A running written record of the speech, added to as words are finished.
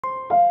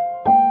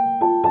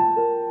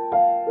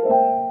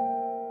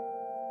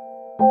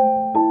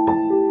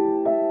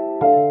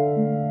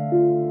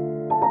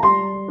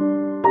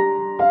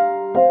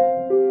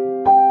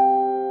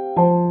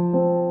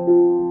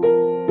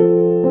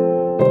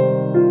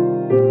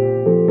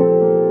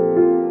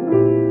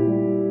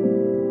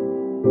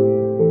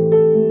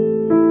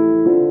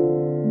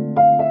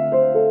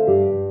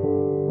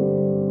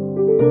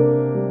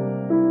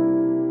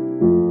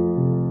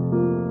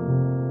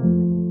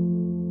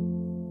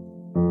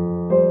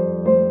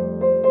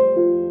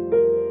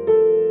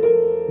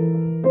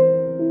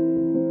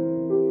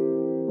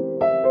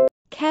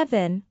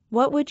Kevin,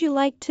 what would you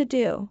like to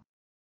do?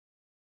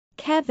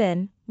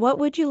 Kevin, what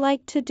would you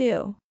like to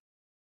do?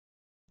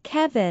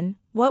 Kevin,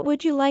 what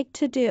would you like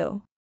to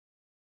do?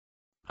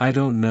 I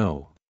don't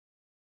know.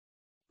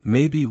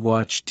 Maybe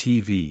watch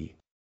TV.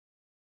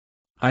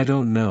 I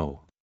don't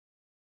know.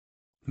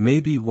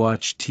 Maybe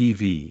watch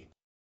TV.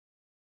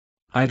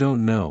 I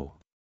don't know.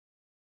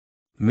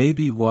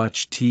 Maybe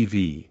watch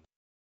TV.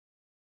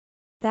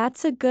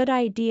 That's a good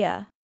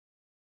idea.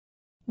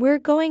 We're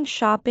going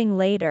shopping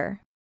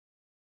later.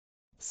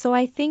 So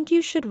I think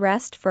you should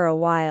rest for a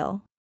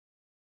while.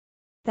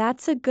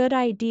 That's a good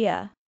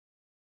idea.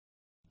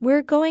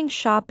 We're going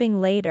shopping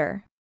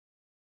later.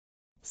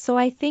 So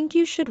I think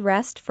you should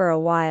rest for a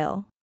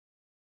while.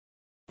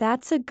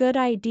 That's a good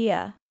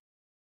idea.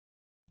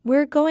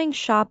 We're going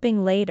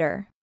shopping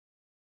later.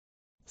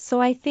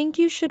 So I think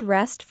you should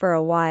rest for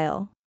a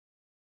while.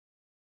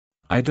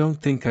 I don't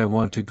think I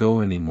want to go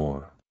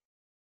anymore.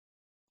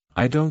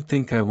 I don't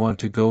think I want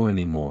to go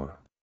anymore.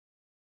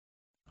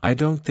 I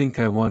don't think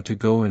I want to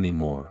go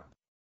anymore.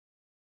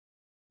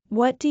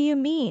 What do you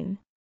mean?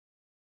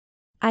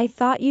 I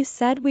thought you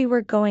said we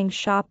were going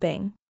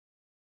shopping.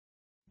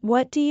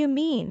 What do you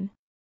mean?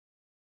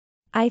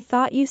 I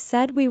thought you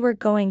said we were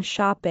going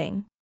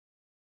shopping.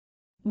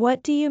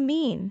 What do you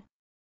mean?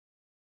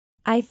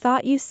 I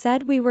thought you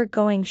said we were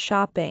going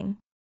shopping.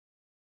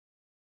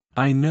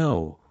 I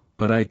know,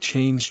 but I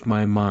changed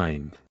my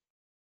mind.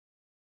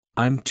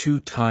 I'm too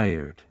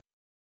tired.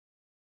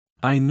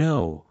 I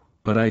know,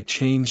 but I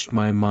changed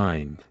my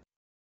mind.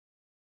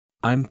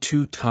 I'm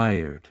too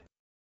tired.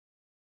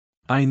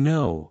 I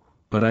know,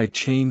 but I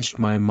changed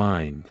my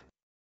mind.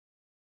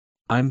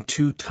 I'm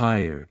too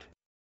tired.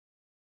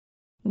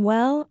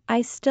 Well,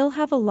 I still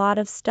have a lot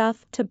of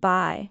stuff to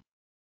buy.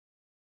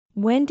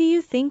 When do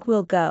you think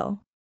we'll go?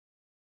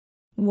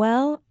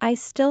 Well, I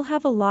still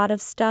have a lot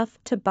of stuff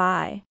to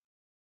buy.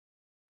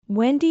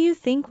 When do you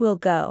think we'll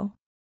go?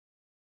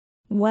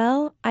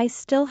 Well, I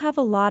still have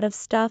a lot of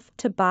stuff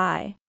to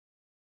buy.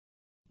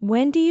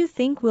 When do you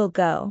think we'll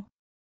go?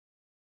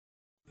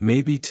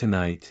 Maybe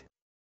tonight.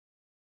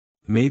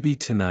 Maybe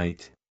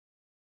tonight.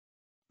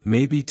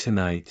 Maybe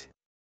tonight.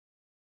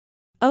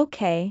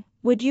 Okay,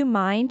 would you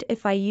mind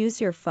if I use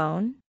your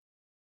phone?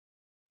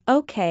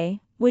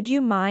 Okay, would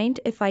you mind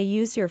if I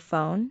use your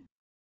phone?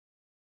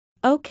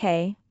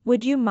 Okay,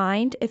 would you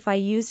mind if I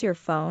use your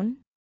phone?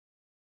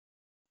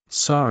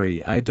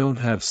 Sorry, I don't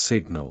have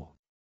signal.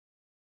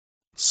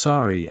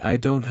 Sorry, I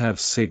don't have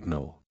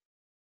signal.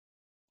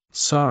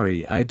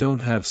 Sorry, I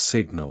don't have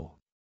signal.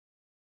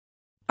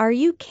 Are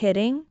you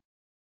kidding?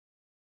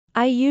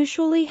 I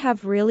usually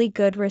have really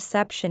good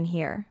reception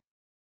here.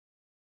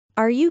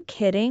 Are you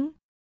kidding?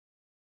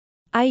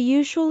 I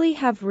usually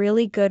have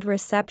really good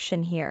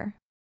reception here.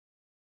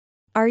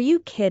 Are you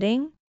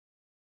kidding?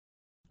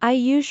 I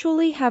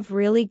usually have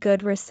really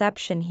good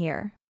reception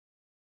here.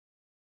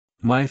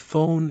 My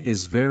phone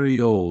is very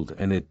old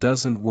and it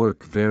doesn't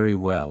work very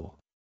well.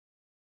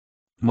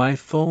 My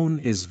phone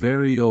is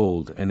very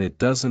old and it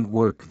doesn't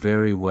work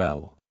very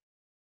well.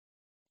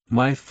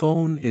 My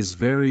phone is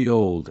very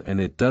old and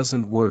it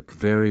doesn't work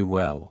very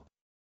well.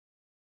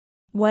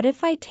 What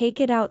if I take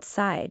it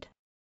outside?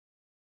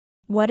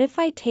 What if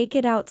I take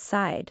it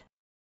outside?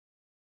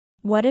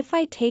 What if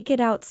I take it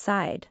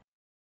outside?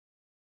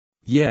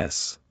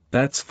 Yes,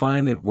 that's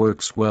fine, it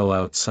works well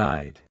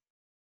outside.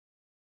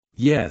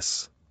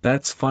 Yes,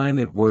 that's fine,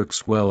 it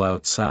works well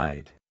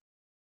outside.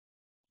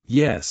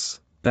 Yes,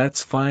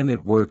 that's fine,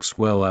 it works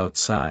well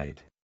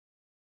outside.